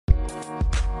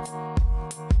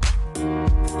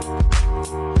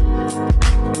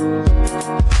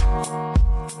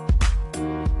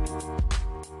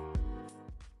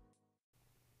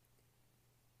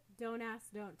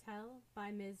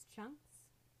by Ms. Chunks.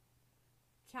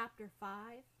 Chapter 5.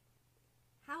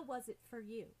 How Was It For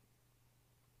You?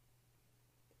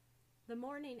 The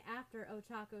morning after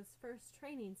Ochako's first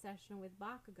training session with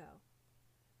Bakugo,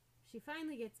 she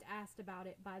finally gets asked about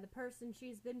it by the person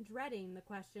she's been dreading the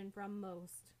question from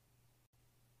most.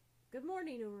 Good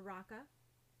morning, Uraraka.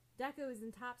 Deku is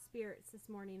in top spirits this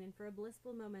morning, and for a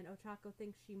blissful moment, Ochako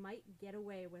thinks she might get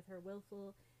away with her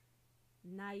willful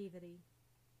naivety.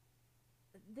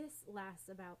 This lasts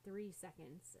about 3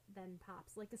 seconds, then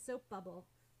pops like a soap bubble.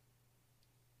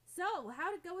 So,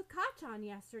 how'd it go with Kachan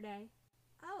yesterday?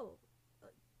 Oh,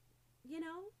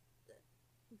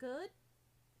 good.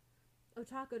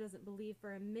 Ochako doesn't believe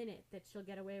for a minute that she'll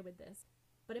get away with this,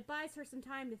 but it buys her some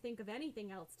time to think of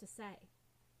anything else to say.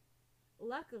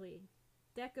 Luckily,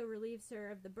 Deku relieves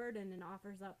her of the burden and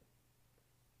offers up.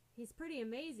 He's pretty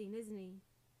amazing, isn't he?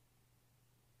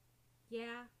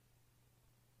 Yeah.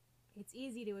 It's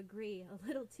easy to agree, a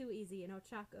little too easy, and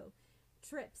Ochako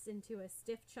trips into a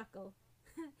stiff chuckle.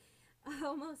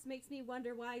 Almost makes me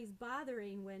wonder why he's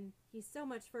bothering when he's so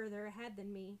much further ahead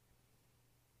than me.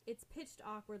 It's pitched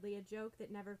awkwardly, a joke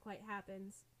that never quite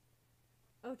happens.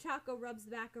 Ochako rubs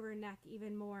the back of her neck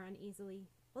even more uneasily.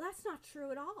 Well, that's not true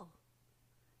at all.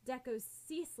 Deku's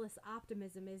ceaseless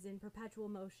optimism is in perpetual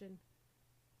motion.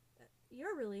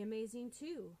 You're really amazing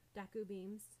too, Deku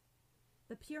beams,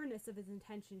 the pureness of his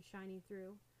intention shining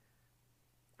through.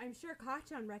 I'm sure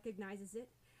Kachan recognizes it,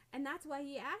 and that's why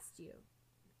he asked you.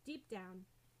 Deep down,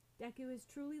 Deku is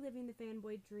truly living the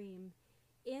fanboy dream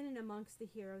in and amongst the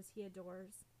heroes he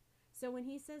adores. So when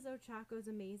he says Ochako's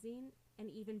amazing,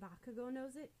 and even Bakugo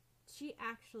knows it, she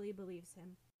actually believes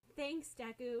him. Thanks,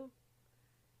 Deku.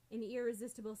 An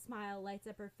irresistible smile lights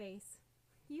up her face.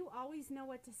 You always know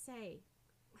what to say.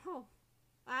 Oh,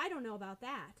 I don't know about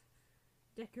that.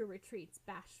 Deku retreats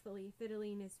bashfully,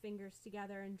 fiddling his fingers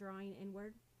together and drawing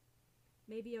inward.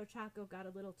 Maybe Ochako got a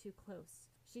little too close.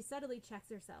 She subtly checks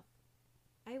herself.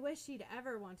 I wish she'd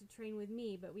ever want to train with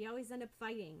me, but we always end up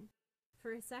fighting.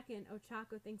 For a second,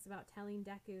 Ochako thinks about telling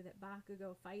Deku that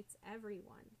Bakugo fights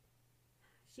everyone.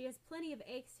 She has plenty of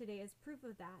aches today as proof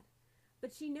of that,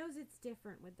 but she knows it's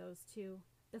different with those two.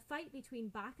 The fight between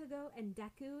Bakugo and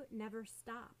Deku never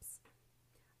stops.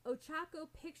 Ochako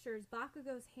pictures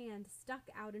Bakugo's hand stuck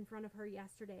out in front of her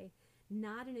yesterday,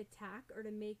 not an attack or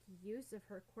to make use of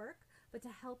her quirk, but to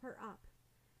help her up.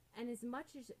 And as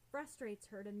much as it frustrates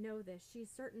her to know this, she's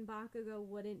certain Bakugo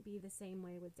wouldn't be the same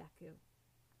way with Deku.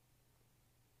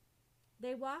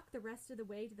 They walk the rest of the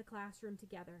way to the classroom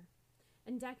together,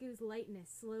 and Deku's lightness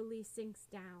slowly sinks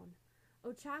down.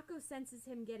 Ochako senses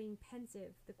him getting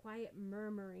pensive, the quiet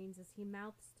murmurings as he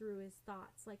mouths through his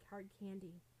thoughts like hard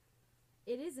candy.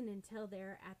 It isn't until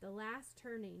they're at the last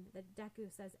turning that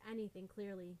Deku says anything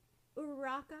clearly.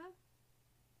 Uraraka,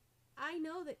 I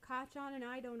know that Kachan and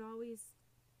I don't always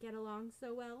get along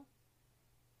so well.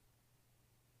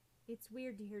 It's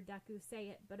weird to hear Deku say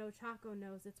it, but Ochako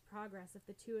knows it's progress if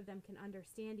the two of them can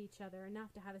understand each other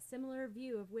enough to have a similar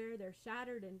view of where their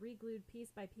shattered and reglued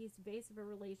piece-by-piece vase of a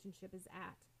relationship is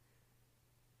at.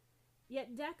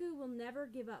 Yet Deku will never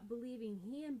give up believing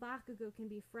he and Bakugo can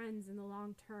be friends in the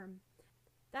long term.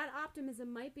 That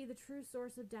optimism might be the true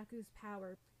source of Deku's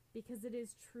power, because it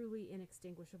is truly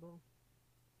inextinguishable.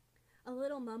 A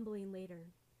little mumbling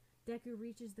later, Deku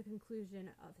reaches the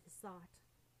conclusion of his thought.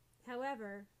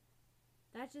 However,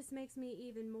 that just makes me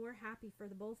even more happy for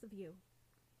the both of you.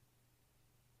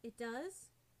 It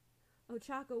does?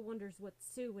 Ochako wonders what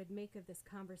Sue would make of this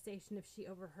conversation if she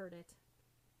overheard it.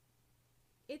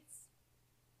 It's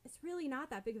really not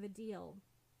that big of a deal.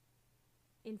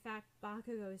 In fact,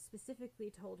 Bakugo has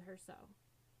specifically told her so.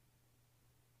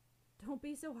 Don't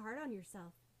be so hard on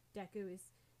yourself. Deku is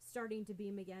starting to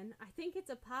beam again. I think it's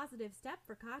a positive step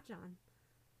for Kachan.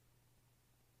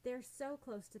 They're so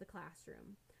close to the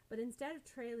classroom, but instead of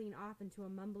trailing off into a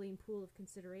mumbling pool of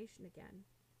consideration again,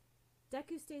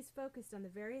 Deku stays focused on the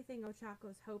very thing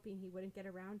Ochako's hoping he wouldn't get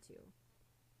around to.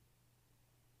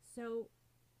 So,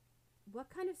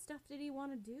 what kind of stuff did he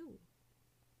want to do?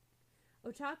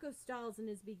 Ochako stalls and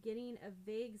is beginning a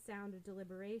vague sound of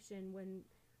deliberation when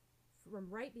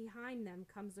from right behind them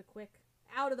comes a quick,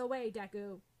 "Out of the way,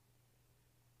 Deku!"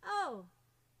 Oh,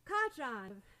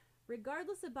 Kachan!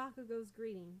 Regardless of Bakugo's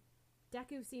greeting,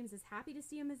 Deku seems as happy to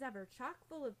see him as ever, chock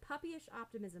full of puppyish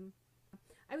optimism.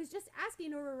 I was just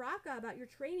asking Uraraka about your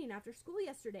training after school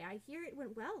yesterday. I hear it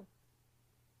went well.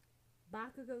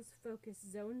 Bakugo's focus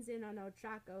zones in on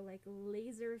Ochako like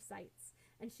laser sights,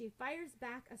 and she fires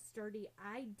back a sturdy,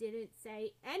 I didn't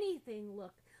say anything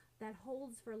look that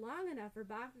holds for long enough for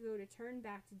Bakugo to turn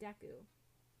back to Deku.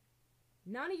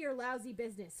 None of your lousy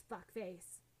business,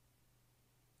 fuckface.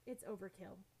 It's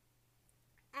overkill.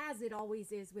 As it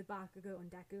always is with Bakugo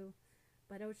and Deku.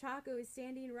 But Ochako is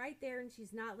standing right there and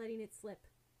she's not letting it slip.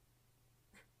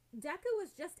 Deku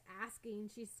was just asking,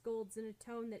 she scolds in a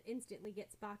tone that instantly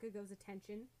gets Bakugo's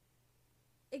attention.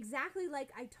 Exactly like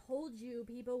I told you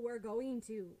people were going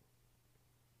to.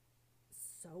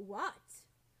 So what?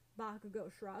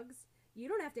 Bakugo shrugs. You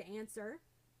don't have to answer.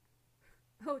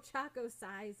 Ochako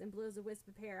sighs and blows a wisp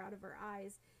of hair out of her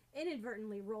eyes,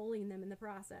 inadvertently rolling them in the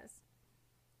process.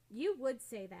 You would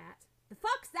say that. The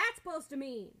fuck's that supposed to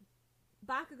mean?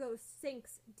 Bakugo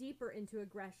sinks deeper into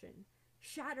aggression,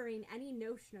 shattering any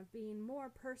notion of being more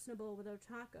personable with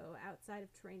Ochako outside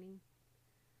of training.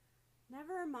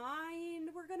 Never mind,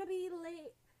 we're gonna be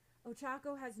late.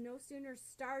 Ochako has no sooner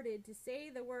started to say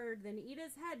the word than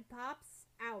Ida's head pops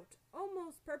out,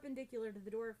 almost perpendicular to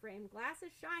the doorframe,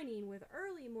 glasses shining with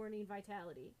early morning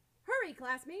vitality. Hurry,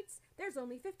 classmates! There's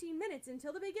only 15 minutes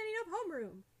until the beginning of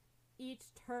homeroom.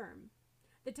 Each term.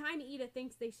 The time Ida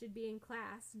thinks they should be in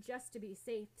class, just to be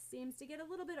safe, seems to get a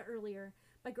little bit earlier.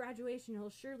 By graduation,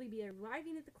 he'll surely be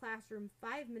arriving at the classroom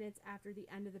 5 minutes after the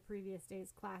end of the previous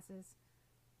day's classes.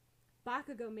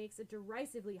 Bakugo makes a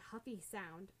derisively huffy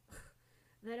sound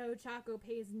that Ochako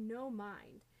pays no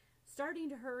mind, starting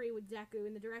to hurry with Deku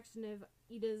in the direction of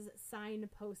Ida's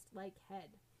signpost-like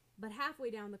head. But halfway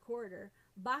down the corridor,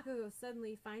 Bakugo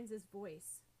suddenly finds his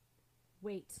voice.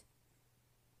 Wait.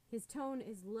 His tone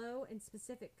is low and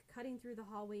specific, cutting through the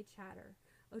hallway chatter.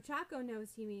 Ochako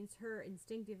knows he means her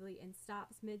instinctively and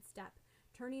stops mid-step,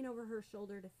 turning over her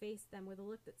shoulder to face them with a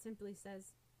look that simply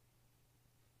says,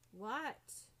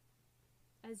 What?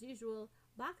 As usual,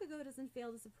 Bakugo doesn't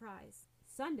fail to surprise.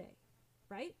 Sunday,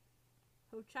 right?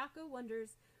 Ochako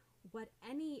wonders what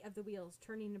any of the wheels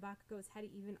turning in Bakugo's head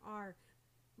even are,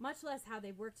 much less how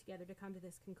they work together to come to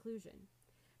this conclusion.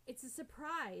 It's a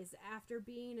surprise, after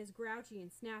being as grouchy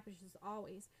and snappish as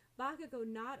always, Bakugo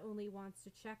not only wants to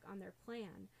check on their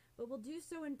plan, but will do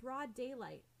so in broad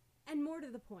daylight, and more to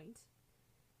the point,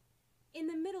 in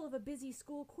the middle of a busy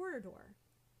school corridor.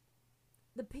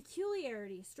 The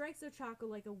peculiarity strikes Ochako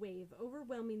like a wave,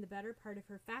 overwhelming the better part of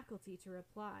her faculty to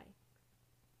reply.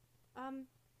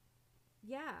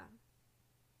 Yeah,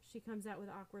 she comes out with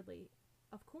awkwardly.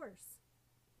 Of course.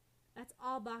 That's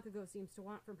all Bakugo seems to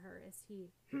want from her as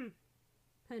he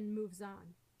and moves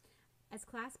on. As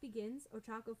class begins,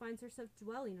 Ochako finds herself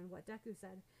dwelling on what Deku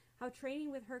said, how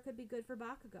training with her could be good for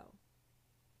Bakugo,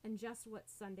 and just what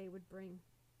Sunday would bring.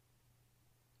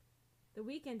 The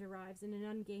weekend arrives in an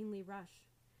ungainly rush,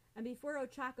 and before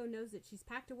Ochako knows it, she's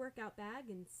packed a workout bag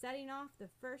and setting off the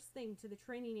first thing to the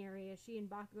training area she and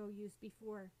Bakugo used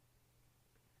before.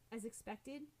 As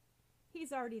expected,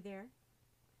 he's already there.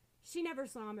 She never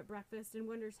saw him at breakfast and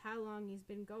wonders how long he's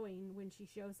been going when she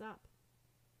shows up.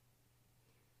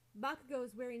 Bakugo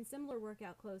is wearing similar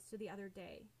workout clothes to the other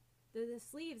day, though the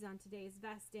sleeves on today's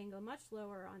vest dangle much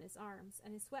lower on his arms,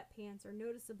 and his sweatpants are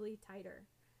noticeably tighter.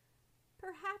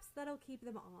 Perhaps that'll keep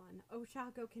them on.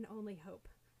 Ochako can only hope.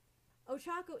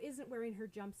 Ochako isn't wearing her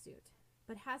jumpsuit,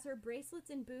 but has her bracelets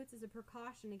and boots as a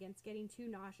precaution against getting too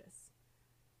nauseous.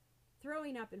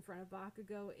 Throwing up in front of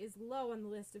Bakugo is low on the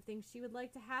list of things she would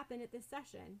like to happen at this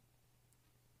session,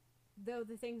 though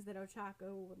the things that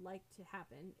Ochako would like to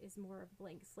happen is more of a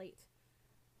blank slate.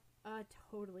 A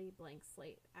totally blank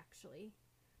slate, actually.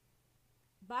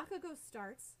 Bakugo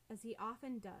starts, as he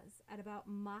often does, at about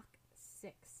Mach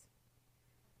 6.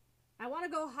 I want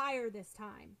to go higher this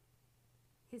time.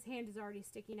 His hand is already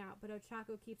sticking out, but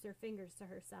Ochako keeps her fingers to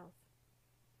herself.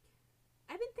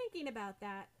 I've been thinking about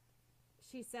that,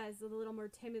 she says a little more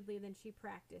timidly than she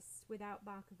practiced, without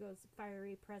Bakugo's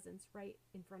fiery presence right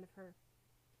in front of her.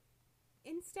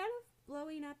 Instead of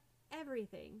blowing up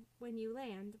everything when you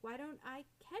land, why don't I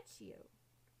catch you?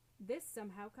 This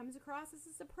somehow comes across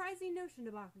as a surprising notion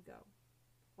to Bakugo.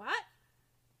 What?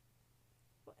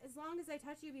 Well, as long as I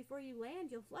touch you before you land,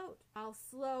 you'll float. I'll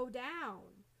slow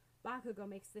down. Bakugo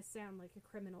makes this sound like a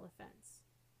criminal offense.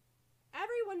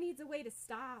 Everyone needs a way to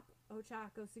stop,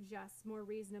 Ochako suggests more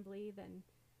reasonably than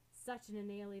such an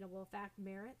inalienable fact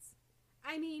merits.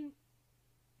 I mean,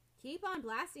 keep on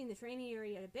blasting the training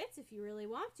area to bits if you really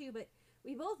want to, but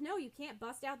we both know you can't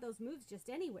bust out those moves just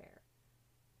anywhere.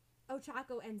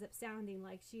 Ochako ends up sounding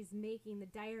like she's making the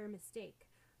dire mistake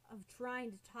of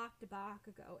trying to talk to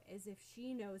Bakugo as if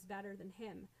she knows better than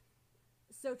him,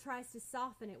 so tries to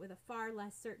soften it with a far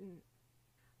less certain,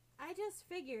 I just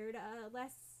figured a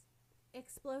less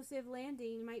explosive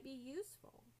landing might be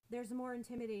useful. There's more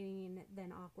intimidating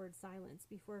than awkward silence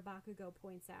before Bakugo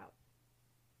points out,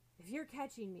 if you're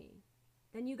catching me,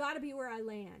 then you gotta be where I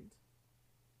land.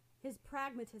 His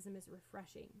pragmatism is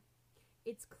refreshing.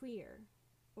 It's clear,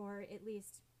 or at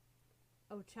least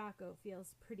Ochako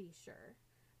feels pretty sure,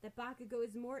 that Bakugo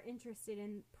is more interested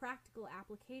in practical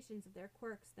applications of their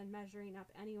quirks than measuring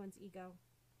up anyone's ego.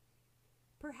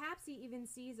 Perhaps he even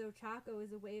sees Ochako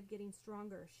as a way of getting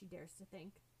stronger, she dares to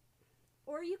think.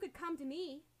 Or you could come to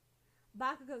me.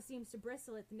 Bakugo seems to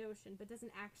bristle at the notion, but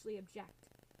doesn't actually object,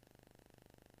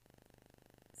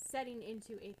 setting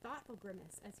into a thoughtful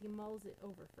grimace as he mulls it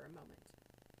over for a moment.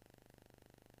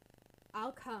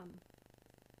 I'll come,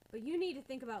 but you need to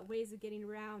think about ways of getting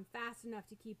around fast enough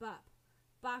to keep up.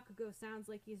 Bakugo sounds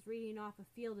like he's reading off a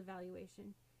field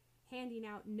evaluation, handing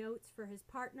out notes for his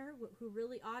partner, who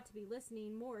really ought to be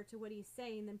listening more to what he's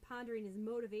saying than pondering his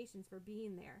motivations for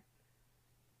being there.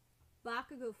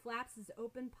 Bakugo flaps his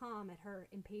open palm at her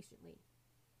impatiently.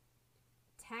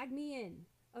 Tag me in.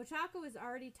 Ochako has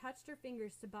already touched her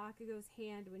fingers to Bakugo's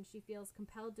hand when she feels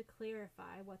compelled to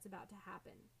clarify what's about to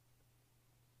happen.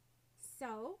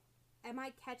 So, am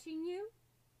I catching you?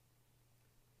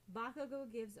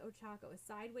 Bakugo gives Ochako a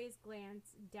sideways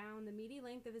glance down the meaty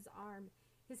length of his arm,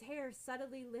 his hair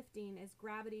subtly lifting as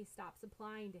gravity stops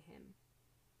applying to him.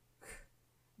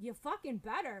 You fucking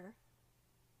better!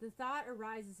 The thought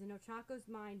arises in Ochako's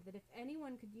mind that if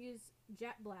anyone could use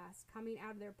jet blasts coming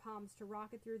out of their palms to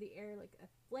rocket through the air like a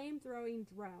flame-throwing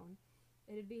drone,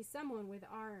 it'd be someone with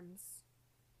arms,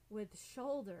 with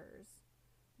shoulders,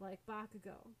 like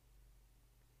Bakugo.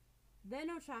 Then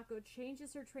Ochako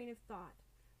changes her train of thought,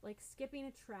 like skipping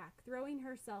a track, throwing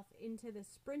herself into the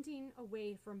sprinting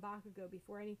away from Bakugo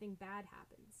before anything bad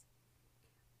happens.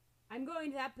 I'm going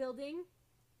to that building,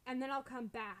 and then I'll come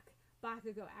back,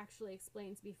 Bakugo actually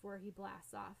explains before he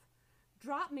blasts off.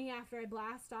 Drop me after I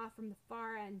blast off from the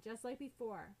far end, just like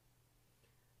before.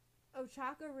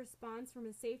 Ochako responds from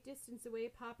a safe distance away,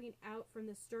 popping out from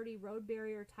the sturdy road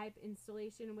barrier type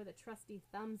installation with a trusty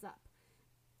thumbs up.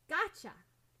 Gotcha!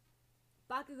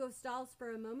 Bakugo stalls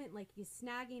for a moment like he's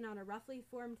snagging on a roughly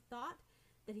formed thought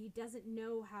that he doesn't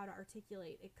know how to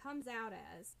articulate. It comes out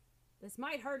as, this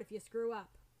might hurt if you screw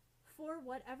up. For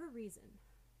whatever reason,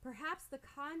 perhaps the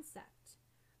concept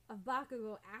of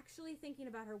Bakugo actually thinking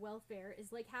about her welfare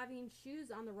is like having shoes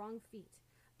on the wrong feet.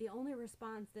 The only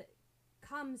response that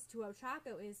comes to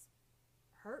Ochako is,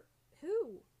 hurt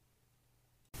who?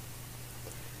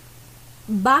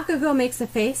 Bakugo makes a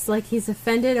face like he's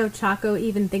offended Ochako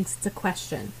even thinks it's a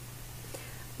question.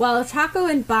 While Ochako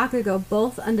and Bakugo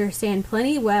both understand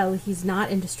plenty well he's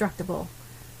not indestructible,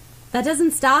 that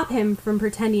doesn't stop him from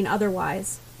pretending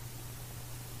otherwise.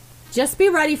 Just be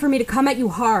ready for me to come at you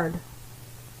hard.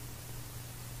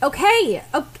 Okay.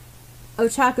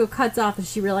 Ochako cuts off as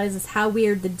she realizes how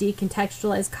weird the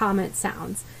decontextualized comment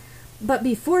sounds. But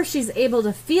before she's able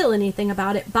to feel anything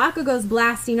about it, Bakugo's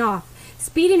blasting off,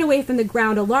 speeding away from the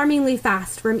ground alarmingly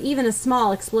fast from even a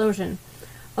small explosion.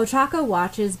 Ochako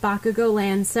watches Bakugo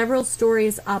land several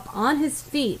stories up on his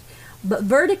feet, but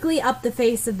vertically up the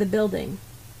face of the building.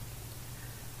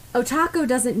 Ochako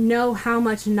doesn't know how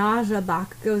much nausea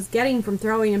Bakugo's getting from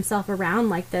throwing himself around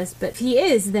like this, but if he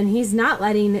is, then he's not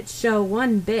letting it show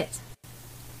one bit.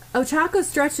 Ochako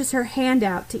stretches her hand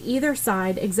out to either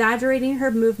side, exaggerating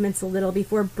her movements a little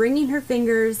before bringing her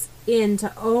fingers in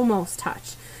to almost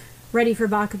touch, ready for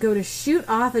Bakugo to shoot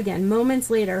off again moments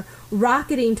later,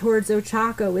 rocketing towards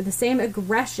Ochako with the same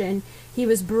aggression he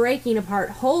was breaking apart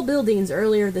whole buildings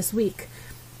earlier this week.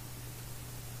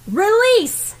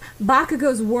 Release!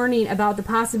 Bakugo's warning about the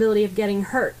possibility of getting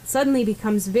hurt suddenly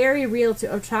becomes very real to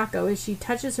Ochako as she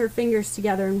touches her fingers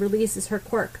together and releases her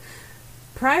quirk.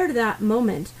 Prior to that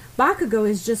moment, Bakugo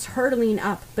is just hurtling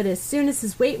up, but as soon as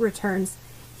his weight returns,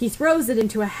 he throws it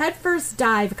into a headfirst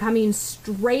dive coming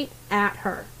straight at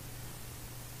her.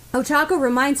 Ochako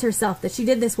reminds herself that she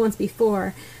did this once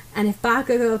before, and if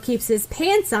Bakugo keeps his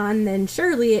pants on, then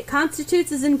surely it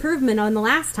constitutes his improvement on the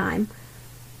last time.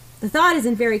 The thought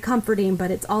isn't very comforting,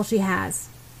 but it's all she has.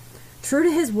 True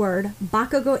to his word,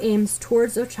 Bakugo aims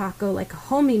towards Ochako like a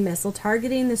homing missile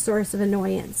targeting the source of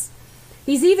annoyance.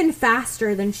 He's even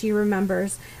faster than she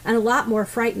remembers, and a lot more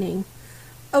frightening.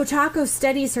 Ochako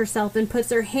steadies herself and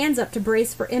puts her hands up to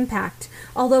brace for impact,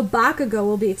 although Bakugo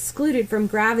will be excluded from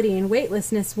gravity and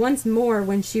weightlessness once more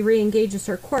when she re-engages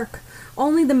her quirk.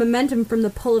 Only the momentum from the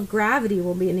pull of gravity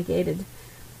will be negated,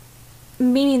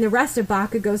 meaning the rest of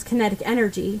Bakugo's kinetic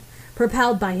energy,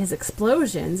 propelled by his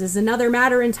explosions, is another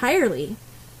matter entirely.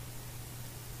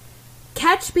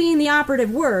 Catch being the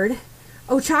operative word,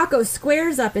 Ochako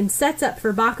squares up and sets up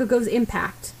for Bakugo's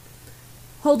impact.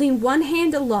 Holding one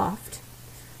hand aloft,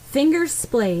 fingers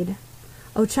splayed,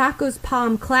 Ochako's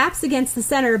palm claps against the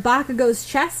center of Bakugo's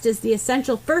chest as the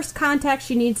essential first contact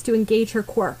she needs to engage her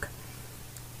quirk.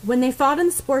 When they fought in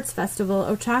the sports festival,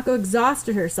 Ochako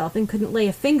exhausted herself and couldn't lay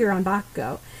a finger on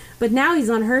Bakugo, but now he's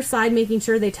on her side making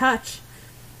sure they touch.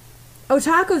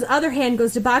 Ochako's other hand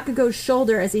goes to Bakugo's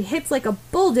shoulder as he hits like a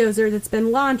bulldozer that's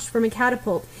been launched from a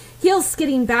catapult, heels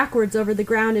skidding backwards over the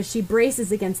ground as she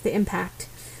braces against the impact.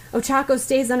 Ochako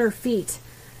stays on her feet,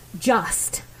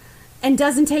 and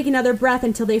doesn't take another breath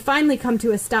until they finally come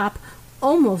to a stop,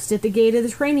 almost at the gate of the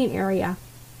training area.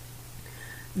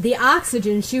 The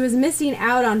oxygen she was missing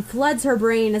out on floods her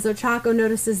brain as Ochako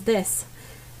notices this.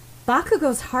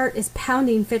 Bakugo's heart is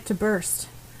pounding fit to burst.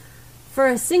 For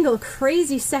a single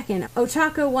crazy second,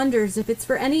 Ochako wonders if it's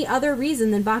for any other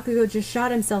reason than Bakugo just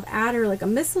shot himself at her like a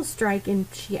missile strike and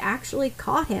she actually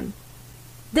caught him.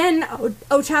 Then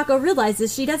Ochako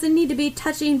realizes she doesn't need to be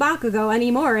touching Bakugo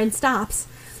anymore and stops.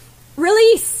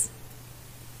 Release!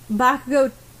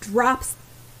 Bakugo drops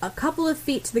a couple of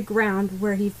feet to the ground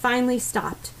where he finally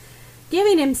stopped,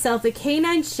 giving himself a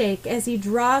canine shake as he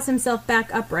draws himself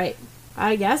back upright.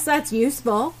 I guess that's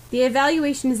useful. The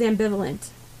evaluation is ambivalent,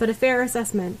 but a fair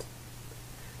assessment.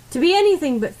 To be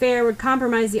anything but fair would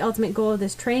compromise the ultimate goal of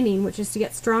this training, which is to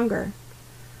get stronger.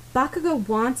 Bakugo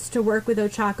wants to work with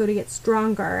Ochako to get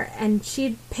stronger, and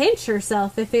she'd pinch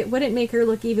herself if it wouldn't make her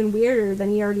look even weirder than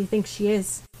he already thinks she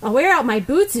is. I'll wear out my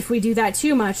boots if we do that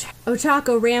too much.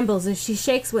 Ochako rambles as she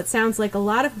shakes what sounds like a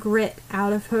lot of grit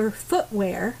out of her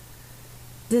footwear,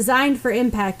 designed for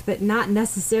impact but not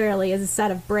necessarily as a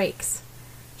set of brakes.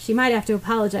 She might have to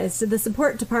apologize to the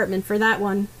support department for that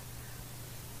one.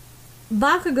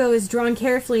 Bakugo is drawn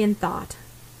carefully in thought.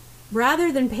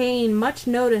 Rather than paying much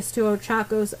notice to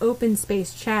Ochako's open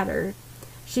space chatter,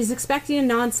 she's expecting a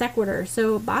non sequitur,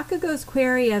 so Bakugo's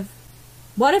query of,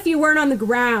 "What if you weren't on the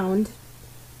ground?"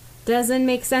 doesn't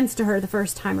make sense to her the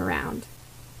first time around.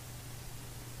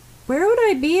 Where would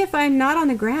I be if I'm not on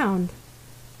the ground?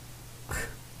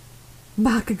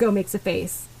 Bakugo makes a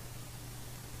face.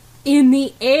 In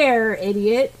the air,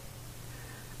 idiot.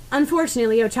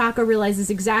 Unfortunately, Ochako realizes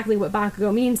exactly what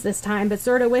Bakugo means this time, but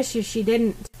sorta wishes she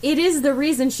didn't. It is the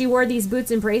reason she wore these boots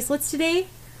and bracelets today,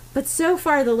 but so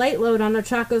far the light load on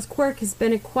Ochako's quirk has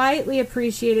been a quietly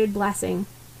appreciated blessing.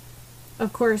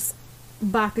 Of course,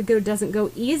 Bakugo doesn't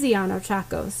go easy on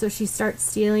Ochako, so she starts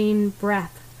stealing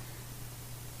breath.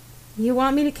 You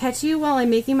want me to catch you while I'm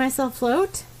making myself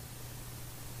float?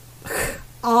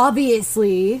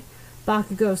 Obviously,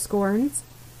 Bakugo scorns.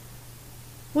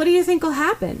 What do you think will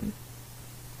happen?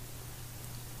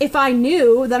 If I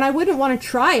knew, then I wouldn't want to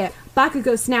try it.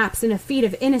 Bakugo snaps in a feat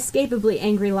of inescapably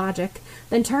angry logic,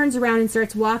 then turns around and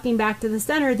starts walking back to the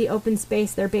center of the open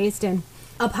space they're based in,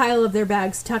 a pile of their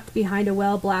bags tucked behind a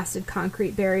well-blasted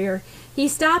concrete barrier. He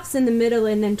stops in the middle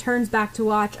and then turns back to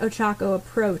watch Ochako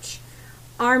approach,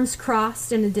 arms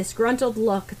crossed and a disgruntled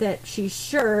look that she's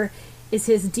sure is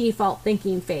his default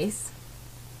thinking face.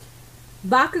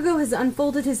 Bakugo has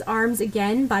unfolded his arms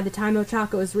again by the time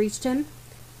Ochako has reached him,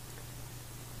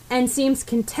 and seems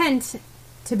content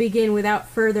to begin without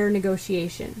further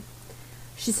negotiation.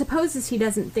 She supposes he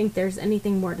doesn't think there's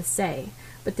anything more to say,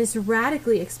 but this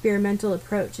radically experimental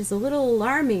approach is a little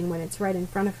alarming when it's right in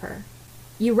front of her.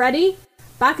 You ready?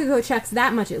 Bakugo checks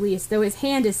that much at least, though his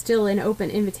hand is still an open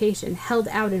invitation, held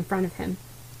out in front of him.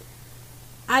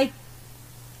 I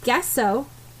guess so.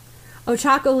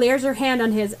 Ochako layers her hand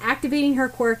on his, activating her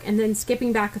quirk and then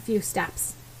skipping back a few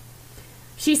steps.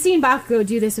 She's seen Bakugo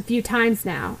do this a few times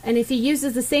now, and if he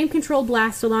uses the same controlled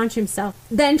blast to launch himself,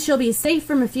 then she'll be safe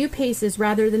from a few paces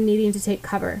rather than needing to take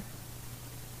cover.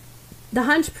 The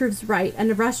hunch proves right,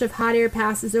 and a rush of hot air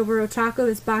passes over Ochako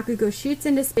as Bakugo shoots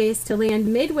into space to land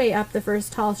midway up the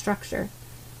first tall structure.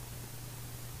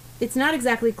 It's not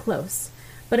exactly close,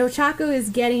 but Ochako is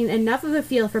getting enough of a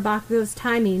feel for Bakugo's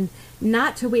timing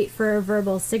not to wait for a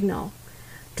verbal signal,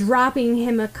 dropping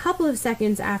him a couple of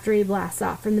seconds after he blasts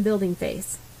off from the building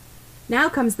face. Now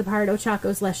comes the part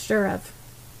Ochako's less sure of,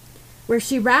 where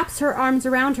she wraps her arms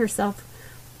around herself,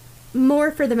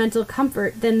 more for the mental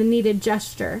comfort than the needed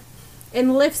gesture,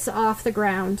 and lifts off the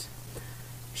ground.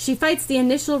 She fights the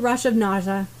initial rush of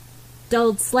nausea,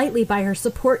 dulled slightly by her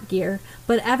support gear,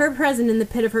 but ever present in the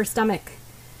pit of her stomach.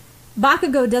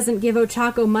 Bakugo doesn't give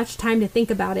Ochako much time to think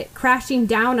about it, crashing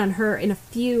down on her in a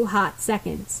few hot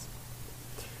seconds.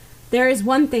 There is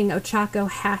one thing Ochako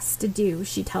has to do,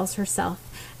 she tells herself,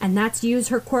 and that's use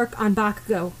her quirk on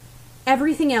Bakugo.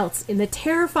 Everything else in the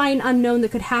terrifying unknown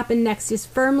that could happen next is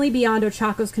firmly beyond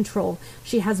Ochako's control.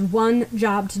 She has one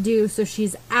job to do, so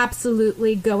she's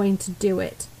absolutely going to do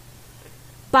it.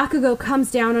 Bakugo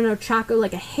comes down on Ochako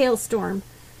like a hailstorm.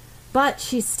 But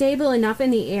she's stable enough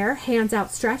in the air, hands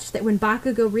outstretched, that when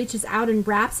Bakugo reaches out and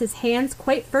wraps his hands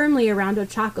quite firmly around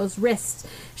Ochako's wrists,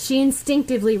 she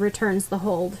instinctively returns the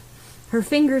hold. Her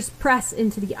fingers press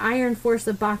into the iron force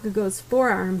of Bakugo's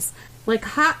forearms like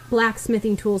hot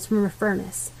blacksmithing tools from a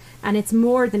furnace, and it's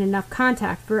more than enough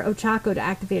contact for Ochako to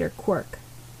activate her quirk.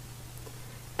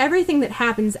 Everything that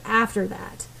happens after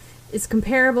that is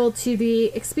comparable to the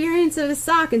experience of a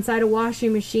sock inside a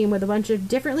washing machine with a bunch of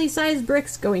differently sized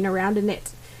bricks going around in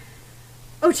it.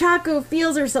 Ochako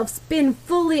feels herself spin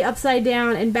fully upside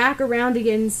down and back around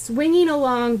again, swinging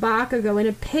along Bakugo in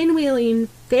a pinwheeling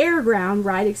fairground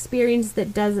ride experience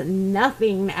that does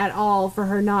nothing at all for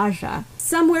her nausea.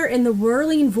 Somewhere in the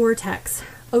whirling vortex,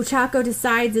 Ochako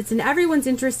decides it's in everyone's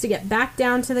interest to get back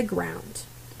down to the ground.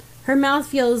 Her mouth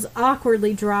feels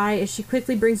awkwardly dry as she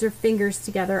quickly brings her fingers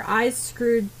together, eyes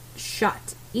screwed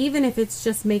shut, even if it's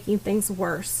just making things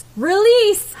worse.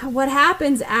 Release! What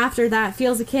happens after that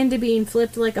feels akin to being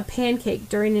flipped like a pancake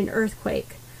during an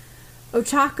earthquake.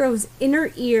 Ochako's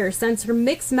inner ear sends her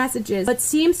mixed messages, but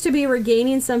seems to be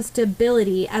regaining some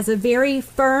stability as a very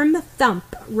firm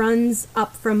thump runs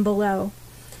up from below.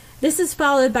 This is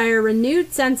followed by a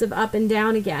renewed sense of up and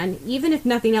down again, even if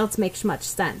nothing else makes much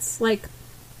sense. Like,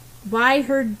 why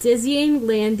her dizzying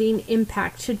landing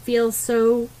impact should feel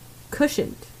so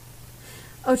cushioned.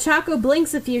 Ochako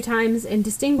blinks a few times and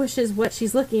distinguishes what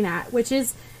she's looking at, which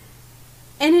is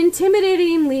an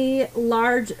intimidatingly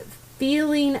large,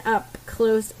 feeling up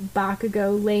close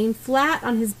Bakugo laying flat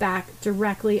on his back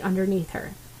directly underneath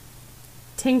her.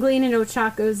 Tingling in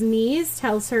Ochako's knees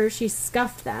tells her she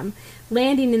scuffed them,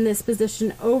 landing in this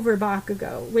position over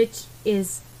Bakugo, which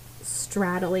is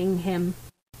straddling him.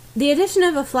 The addition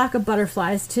of a flock of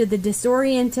butterflies to the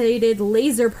disorientated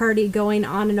laser party going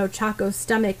on in Ochako's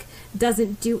stomach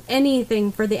doesn't do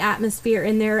anything for the atmosphere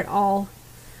in there at all.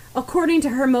 According to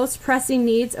her most pressing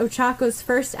needs, Ochako's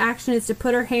first action is to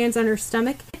put her hands on her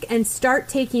stomach and start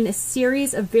taking a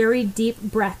series of very deep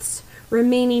breaths,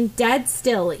 remaining dead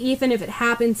still even if it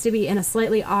happens to be in a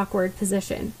slightly awkward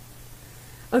position.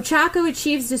 Ochako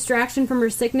achieves distraction from her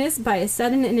sickness by a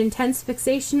sudden and intense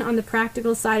fixation on the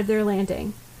practical side of their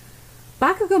landing.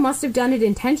 Bakugo must have done it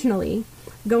intentionally,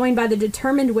 going by the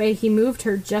determined way he moved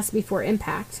her just before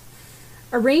impact.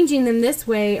 Arranging them this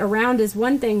way around is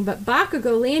one thing, but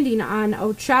Bakugo landing on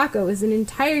Ochako is an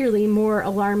entirely more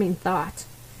alarming thought.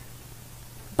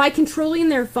 By controlling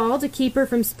their fall to keep her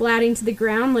from splatting to the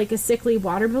ground like a sickly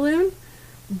water balloon,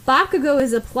 Bakugo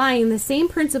is applying the same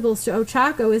principles to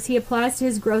Ochako as he applies to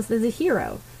his growth as a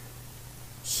hero.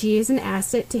 She is an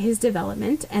asset to his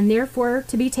development, and therefore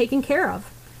to be taken care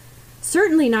of.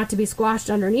 Certainly not to be squashed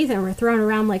underneath him or thrown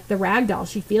around like the rag doll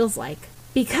she feels like.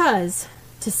 Because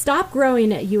to stop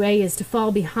growing at UA is to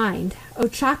fall behind.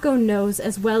 Ochako knows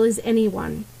as well as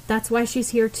anyone. That's why she's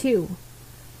here too.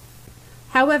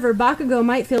 However, Bakugo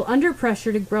might feel under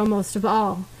pressure to grow most of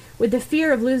all, with the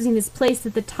fear of losing his place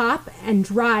at the top and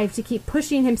drive to keep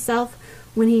pushing himself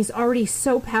when he's already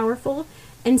so powerful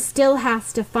and still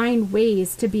has to find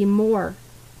ways to be more.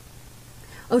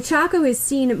 Ochako has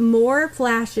seen more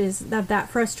flashes of that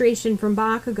frustration from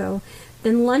Bakugo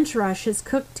than Lunch Rush has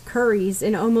cooked curries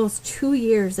in almost 2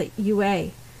 years at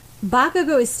UA.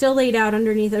 Bakugo is still laid out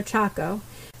underneath Ochako,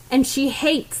 and she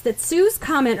hates that Sue's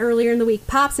comment earlier in the week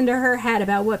pops into her head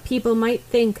about what people might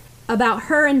think about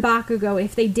her and Bakugo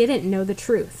if they didn't know the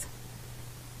truth,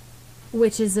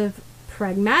 which is of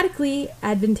pragmatically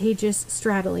advantageous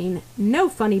straddling, no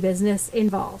funny business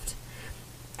involved.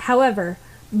 However,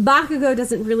 Bakugo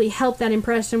doesn't really help that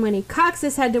impression when he cocks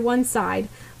his head to one side,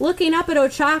 looking up at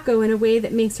Ochako in a way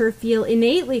that makes her feel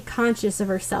innately conscious of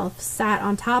herself, sat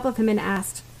on top of him and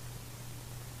asked,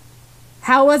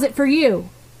 "How was it for you?"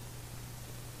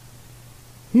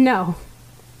 No.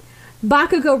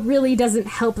 Bakugo really doesn't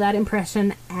help that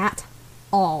impression at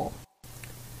all.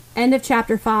 End of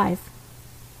chapter 5.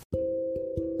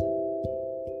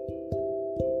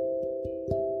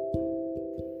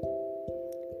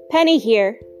 Penny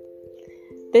here.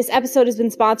 This episode has been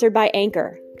sponsored by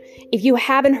Anchor. If you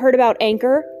haven't heard about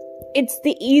Anchor, it's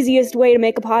the easiest way to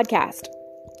make a podcast.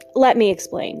 Let me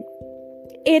explain.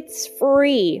 It's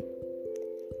free.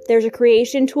 There's a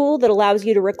creation tool that allows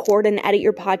you to record and edit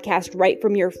your podcast right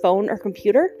from your phone or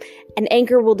computer, and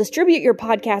Anchor will distribute your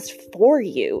podcast for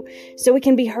you so it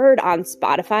can be heard on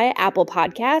Spotify, Apple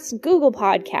Podcasts, Google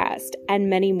Podcasts, and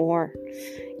many more.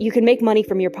 You can make money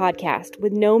from your podcast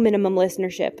with no minimum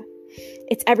listenership.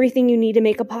 It's everything you need to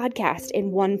make a podcast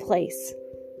in one place.